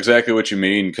 I know exactly what you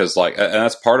mean, because and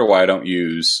that's part of why I don't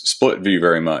use split view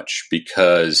very much,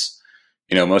 because,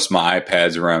 most of my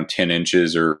iPads are around 10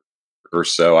 inches or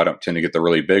so. I don't tend to get the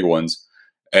really big ones.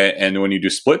 And when you do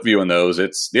split view in those,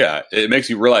 it makes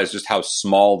you realize just how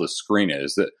small the screen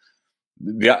is. That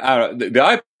the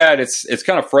iPad, it's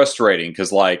kind of frustrating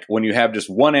because when you have just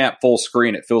one app full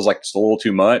screen, it feels like it's a little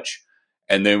too much,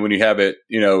 and then when you have it,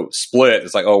 split,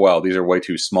 it's like, oh wow, these are way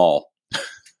too small.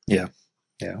 Yeah,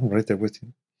 I'm right there with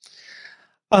you.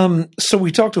 So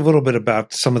we talked a little bit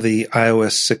about some of the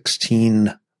iOS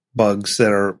 16 bugs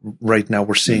that are right now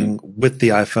we're seeing mm-hmm. with the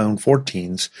iPhone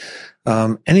 14s.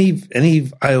 Any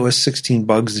iOS 16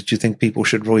 bugs that you think people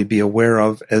should really be aware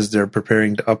of as they're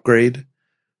preparing to upgrade?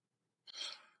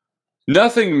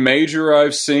 Nothing major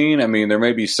I've seen. I mean, there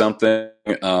may be something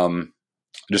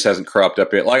just hasn't cropped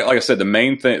up yet. Like I said, the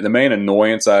main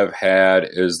annoyance I've had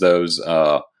is those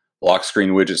lock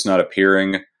screen widgets not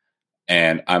appearing,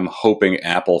 and I'm hoping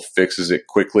Apple fixes it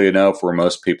quickly enough where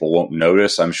most people won't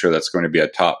notice. I'm sure that's going to be a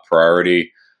top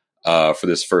priority for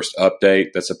this first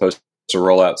update that's supposed to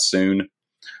roll out soon.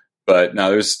 But now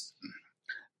there's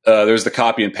the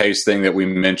copy and paste thing that we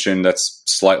mentioned that's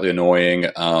slightly annoying.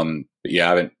 But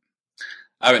yeah,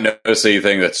 I haven't noticed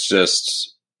anything that's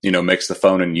just makes the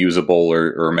phone unusable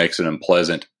or makes it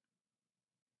unpleasant.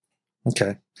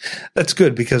 Okay, that's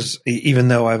good, because even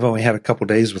though I've only had a couple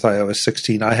days with iOS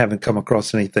 16, I haven't come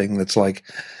across anything that's like,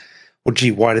 well, gee,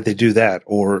 why did they do that?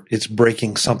 Or it's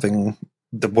breaking something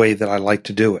the way that I like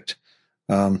to do it.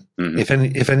 Mm-hmm.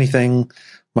 If anything,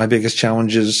 my biggest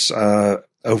challenges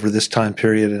over this time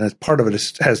period, and part of it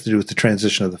has to do with the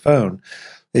transition of the phone,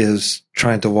 is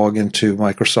trying to log into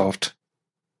Microsoft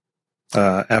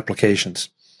applications.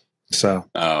 So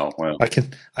I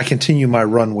continue my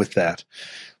run with that,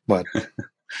 but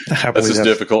that's just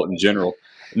difficult in general.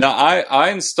 Now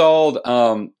I installed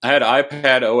I had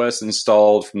iPadOS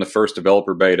installed from the first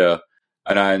developer beta,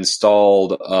 and I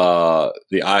installed the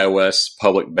iOS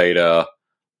public beta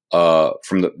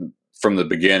from the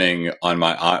beginning on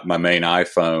my main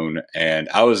iPhone, and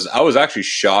I was actually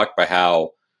shocked by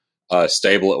how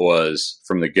stable it was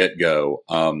from the get-go.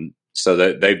 So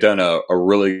that they've done a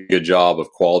really good job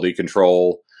of quality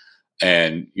control,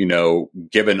 and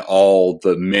given all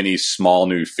the many small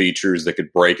new features that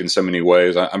could break in so many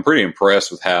ways, I'm pretty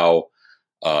impressed with how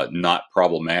not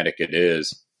problematic it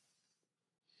is.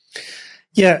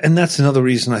 Yeah, and that's another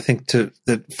reason I think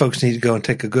that folks need to go and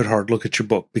take a good hard look at your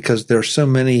book, because there's so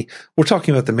many. We're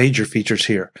talking about the major features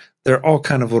here. There are all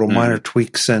kind of little minor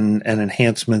tweaks and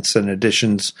enhancements and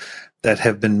additions that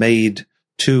have been made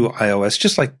to iOS,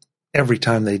 just like every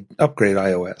time they upgrade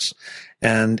iOS.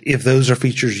 And if those are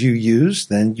features you use,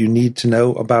 then you need to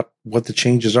know about what the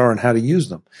changes are and how to use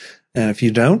them. And if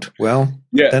you don't,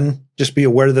 then just be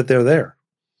aware that they're there.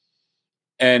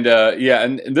 And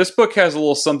and this book has a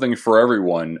little something for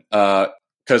everyone.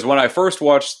 Because when I first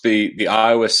watched the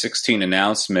iOS 16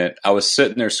 announcement, I was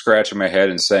sitting there scratching my head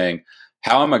and saying,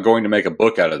 how am I going to make a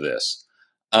book out of this?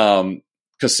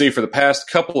 Because see, for the past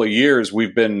couple of years,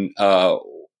 we've been I've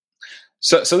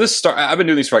been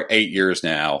doing these for like 8 years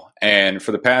now, and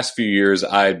for the past few years,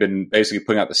 I've been basically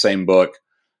putting out the same book,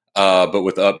 but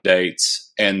with updates.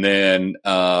 And then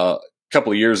a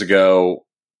couple of years ago,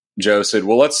 Joe said,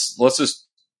 "Well, let's just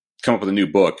come up with a new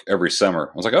book every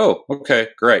summer." I was like, "Oh, okay,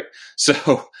 great."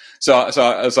 So I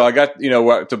got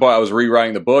I was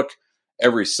rewriting the book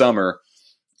every summer.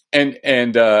 And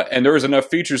there was enough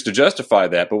features to justify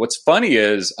that. But what's funny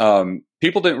is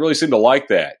people didn't really seem to like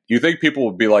that. You think people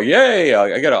would be like, "Yay,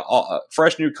 I get a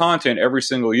fresh new content every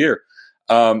single year."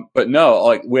 But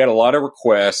no, we had a lot of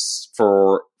requests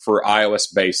for iOS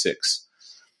basics.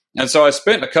 And so I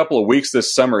spent a couple of weeks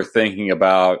this summer thinking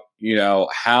about,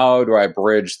 how do I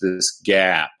bridge this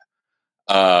gap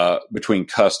between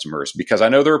customers? Because I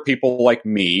know there are people like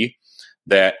me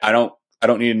that I don't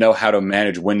need to know how to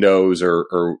manage Windows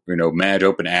or manage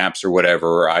open apps or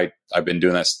whatever. I've been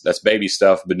doing that's baby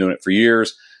stuff. I've been doing it for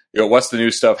years. What's the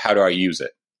new stuff? How do I use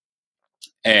it?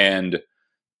 And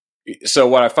so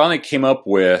what I finally came up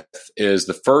with is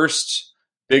the first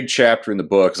big chapter in the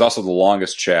book is also the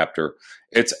longest chapter.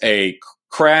 It's a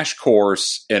crash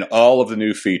course in all of the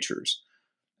new features.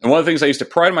 And one of the things I used to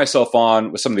pride myself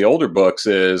on with some of the older books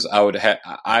is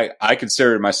I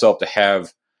considered myself to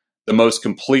have the most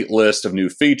complete list of new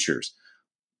features.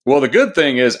 Well, the good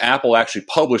thing is Apple actually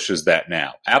publishes that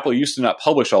now. Apple used to not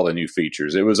publish all the new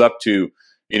features. It was up to,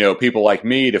 people like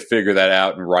me to figure that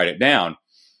out and write it down.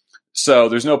 So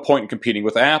there's no point in competing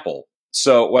with Apple.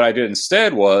 So what I did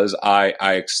instead was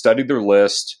I studied their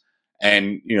list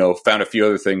and, found a few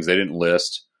other things they didn't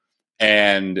list.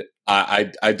 And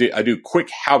I do quick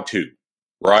how-to,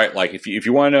 right? Like if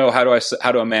you want to know how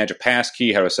do I manage a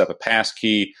passkey, how do I set up a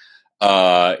passkey,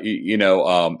 how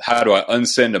do I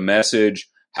unsend a message,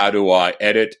 how do I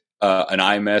edit an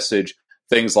iMessage,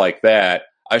 things like that.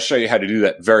 I show you how to do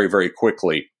that very, very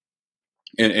quickly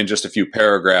in just a few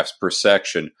paragraphs per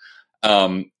section.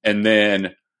 And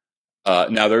then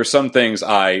now there are some things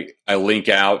I link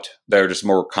out that are just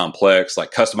more complex,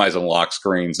 like customizing lock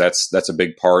screens. That's a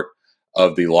big part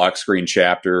of the lock screen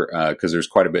chapter because there's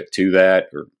quite a bit to that,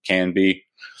 or can be.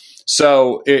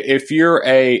 So if you're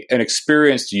an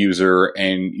experienced user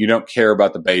and you don't care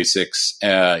about the basics,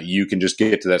 you can just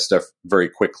get to that stuff very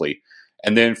quickly.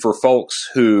 And then for folks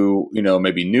who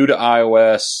may be new to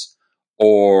iOS,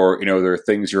 or there are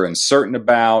things you're uncertain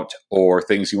about, or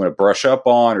things you want to brush up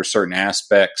on, or certain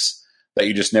aspects that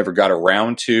you just never got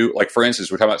around to. Like, for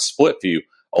instance, we're talking about split view.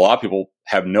 A lot of people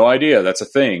have no idea that's a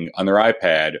thing on their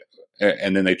iPad,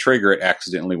 and then they trigger it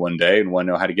accidentally one day and want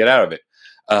to know how to get out of it.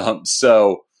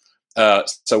 So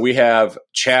we have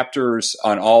chapters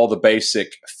on all the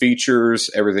basic features,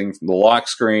 everything from the lock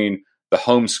screen, the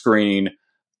home screen,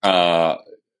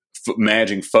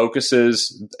 managing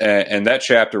focuses, and that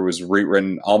chapter was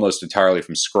rewritten almost entirely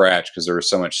from scratch because there was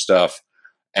so much stuff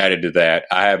added to that.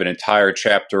 I have an entire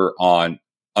chapter on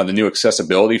the new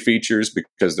accessibility features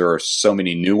because there are so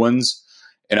many new ones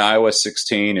in iOS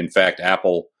 16. In fact,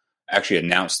 Apple actually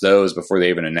announced those before they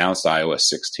even announced iOS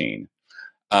 16.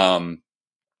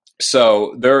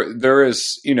 So there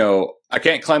is, I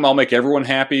can't claim I'll make everyone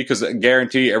happy because I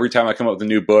guarantee every time I come up with a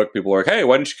new book, people are like, hey,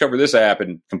 why didn't you cover this app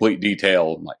in complete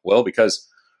detail? I'm like, well, because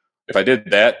if I did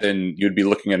that, then you'd be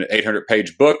looking at an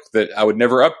 800-page book that I would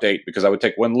never update because I would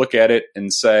take one look at it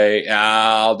and say,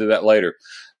 I'll do that later.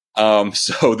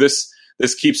 So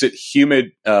this keeps it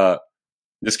humid.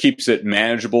 This keeps it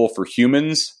manageable for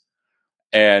humans,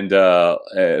 and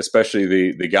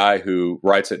especially the guy who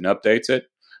writes it and updates it.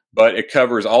 But it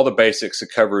covers all the basics. It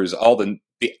covers all the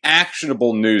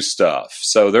actionable new stuff.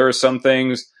 So there are some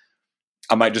things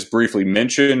I might just briefly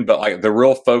mention, but like the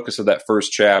real focus of that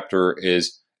first chapter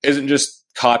isn't just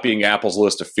copying Apple's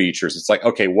list of features. It's like,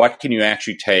 okay, what can you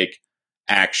actually take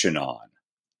action on?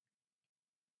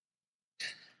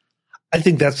 I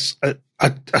think that's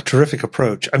a terrific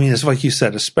approach. I mean, it's like you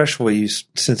said, especially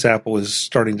since Apple is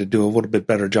starting to do a little bit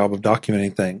better job of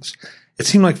documenting things. It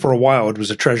seemed like for a while it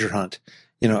was a treasure hunt.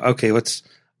 Okay, let's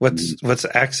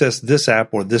access this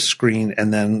app or this screen,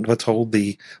 and then let's hold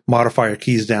the modifier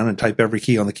keys down and type every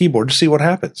key on the keyboard to see what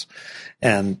happens.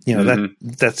 And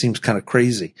that seems kind of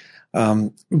crazy.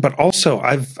 But also,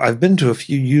 I've been to a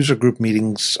few user group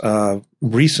meetings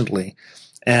recently,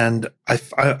 and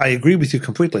I agree with you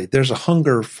completely. There's a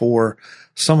hunger for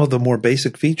some of the more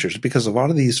basic features because a lot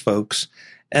of these folks,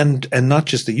 and not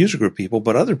just the user group people,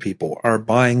 but other people are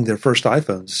buying their first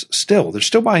iPhones still. They're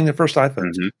still buying their first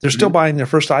iPhones. Mm-hmm. They're still buying their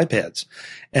first iPads.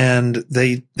 And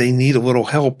they need a little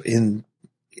help in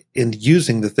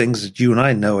using the things that you and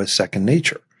I know as second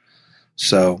nature.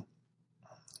 So,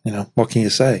 what can you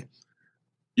say?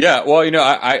 Yeah, well,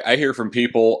 I hear from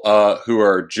people who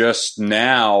are just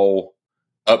now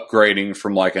upgrading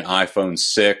from like an iPhone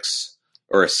 6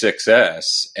 or a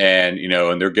 6S, and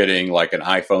and they're getting like an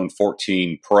iPhone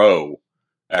 14 Pro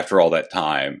after all that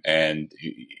time. And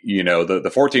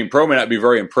the 14 Pro may not be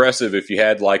very impressive if you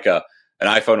had like an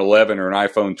iPhone 11 or an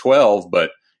iPhone 12,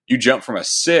 but you jump from a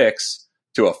 6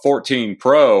 to a 14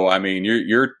 Pro. I mean,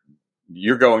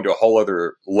 you're going to a whole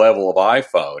other level of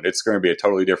iPhone. It's going to be a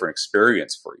totally different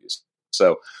experience for you.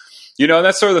 So,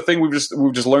 that's sort of the thing we've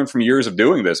just learned from years of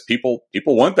doing this. People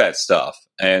want that stuff,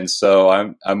 and so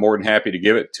I'm more than happy to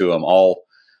give it to them all,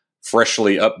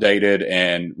 freshly updated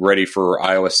and ready for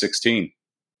iOS 16.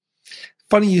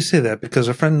 funny you say that, because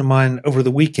a friend of mine over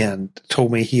the weekend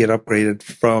told me he had upgraded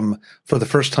for the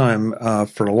first time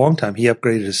for a long time, he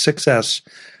upgraded his 6S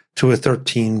to a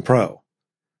 13 Pro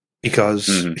because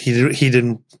he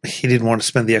didn't want to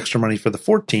spend the extra money for the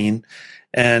 14,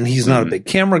 and he's not a big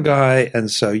camera guy, and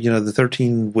so the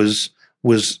 13 was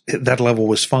that level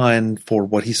was fine for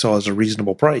what he saw as a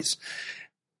reasonable price.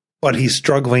 But he's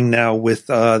struggling now with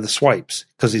the swipes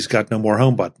because he's got no more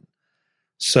home button.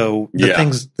 So the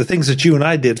things that you and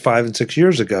I did 5 and 6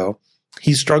 years ago,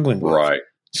 he's struggling with. Right.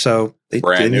 So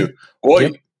brand new.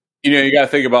 Well, you got to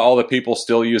think about all the people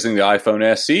still using the iPhone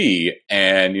SE,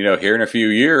 and here in a few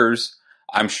years,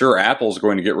 I'm sure Apple's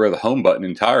going to get rid of the home button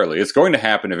entirely. It's going to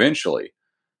happen eventually,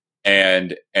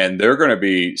 and they're going to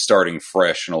be starting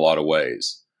fresh in a lot of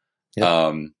ways.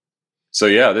 Yep. So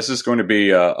this is going to be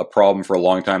a problem for a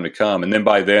long time to come. And then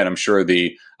by then, I'm sure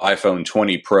the iPhone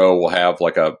 20 Pro will have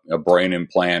like a brain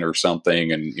implant or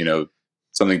something, and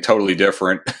something totally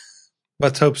different.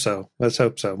 Let's hope so.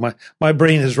 My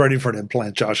brain is ready for an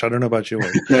implant, Josh. I don't know about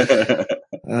yours.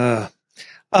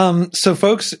 So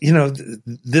folks,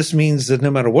 this means that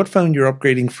no matter what phone you're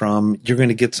upgrading from, you're going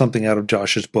to get something out of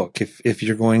Josh's book. If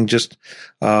you're going just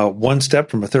one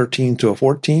step from a 13 to a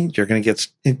 14, you're going to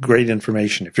get great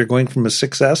information. If you're going from a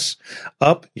 6S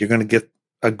up, you're going to get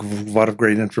a lot of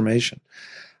great information.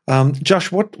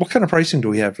 Josh, what kind of pricing do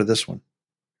we have for this one?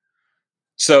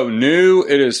 So new,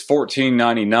 it is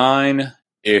 $14.99.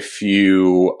 If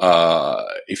you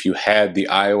had the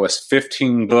iOS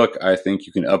 15 book, I think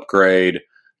you can upgrade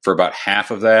for about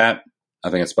half of that. I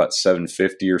think it's about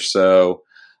 $750 or so.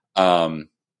 But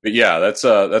that's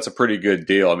a pretty good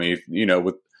deal. I mean,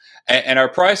 and our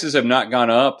prices have not gone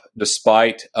up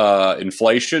despite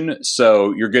inflation.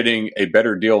 So you're getting a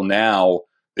better deal now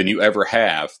than you ever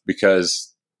have, because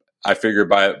I figure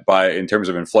by in terms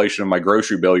of inflation of my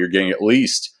grocery bill, you're getting at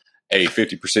least a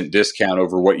 50% discount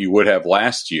over what you would have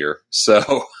last year.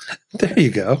 So there you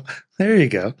go.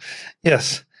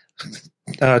 Yes.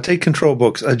 Take Control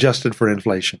books adjusted for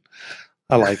inflation.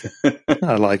 I like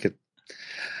it.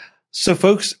 So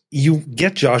folks, you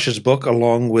get Josh's book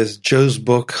along with Joe's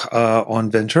book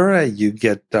on Ventura. You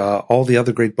get all the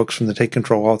other great books from the Take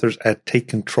Control authors at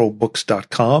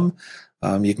takecontrolbooks.com.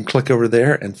 You can click over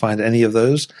there and find any of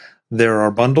those. There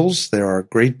are bundles. There are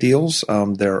great deals.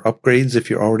 There are upgrades if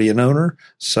you're already an owner.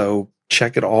 So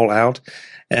check it all out.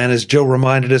 And as Joe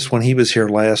reminded us when he was here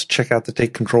last, check out the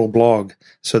Take Control blog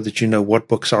so that you know what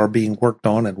books are being worked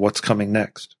on and what's coming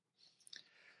next.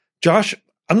 Josh,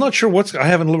 I'm not sure I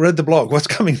haven't read the blog. What's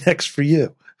coming next for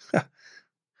you?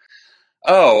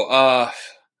 I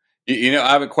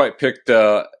haven't quite picked,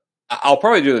 I'll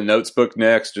probably do the notes book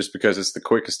next just because it's the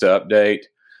quickest to update.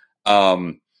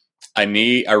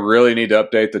 I really need to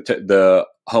update the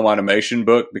home automation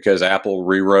book because Apple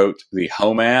rewrote the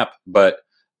home app, but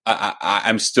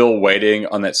I'm still waiting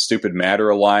on that stupid Matter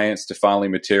alliance to finally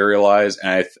materialize.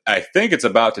 And I think it's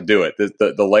about to do it.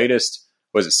 The latest,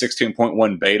 was it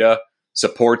 16.1 beta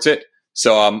supports it.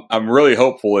 So I'm really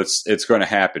hopeful it's going to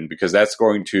happen, because that's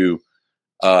going to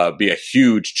be a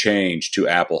huge change to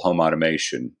Apple home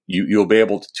automation. You'll be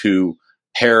able to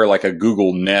pair like a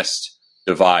Google Nest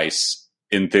device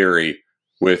in theory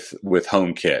with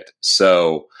HomeKit.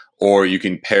 So, or you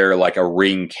can pair like a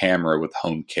Ring camera with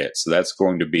HomeKit. So that's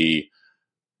going to be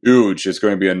huge. It's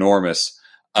going to be enormous.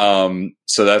 So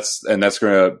that's going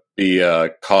to be a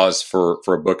cause for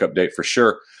a book update for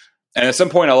sure. And at some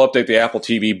point I'll update the Apple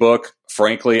TV book.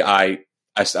 Frankly, I'm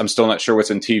still not sure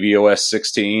what's in tvOS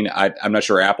 16. I'm not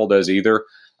sure Apple does either.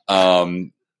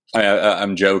 I'm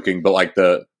joking, but like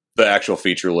the actual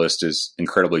feature list is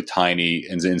incredibly tiny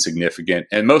and insignificant,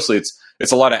 and mostly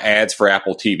it's a lot of ads for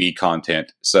Apple TV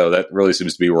content. So that really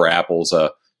seems to be where Apple's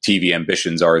TV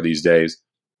ambitions are these days.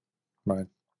 Right.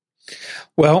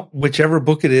 Well, whichever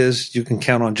book it is, you can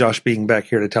count on Josh being back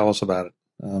here to tell us about it.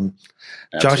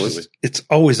 Josh, it's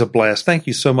always a blast. Thank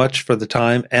you so much for the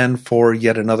time and for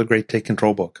yet another great Take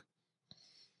Control book.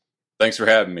 Thanks for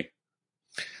having me.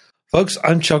 Folks,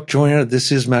 I'm Chuck Joyner.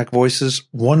 This is MacVoices.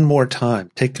 One more time,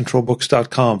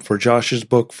 takecontrolbooks.com for Josh's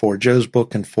book, for Joe's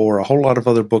book, and for a whole lot of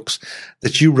other books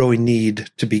that you really need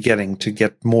to be getting to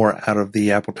get more out of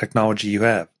the Apple technology you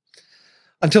have.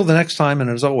 Until the next time, and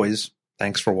as always,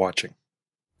 thanks for watching.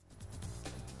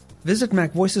 Visit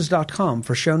MacVoices.com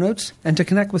for show notes and to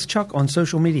connect with Chuck on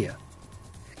social media.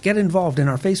 Get involved in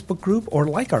our Facebook group or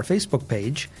like our Facebook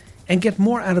page, and get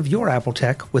more out of your Apple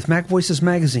tech with MacVoices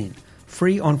Magazine,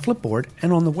 free on Flipboard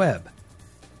and on the web.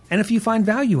 And if you find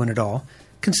value in it all,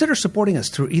 consider supporting us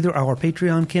through either our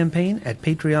Patreon campaign at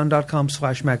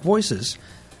patreon.com/MacVoices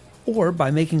or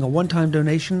by making a one-time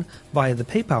donation via the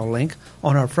PayPal link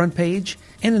on our front page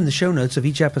and in the show notes of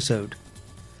each episode.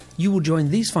 You will join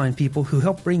these fine people who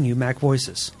help bring you Mac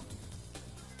Voices.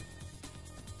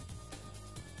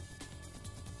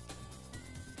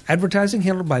 Advertising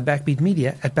handled by Backbeat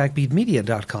Media at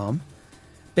backbeatmedia.com.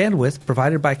 Bandwidth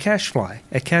provided by CacheFly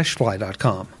at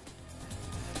cachefly.com.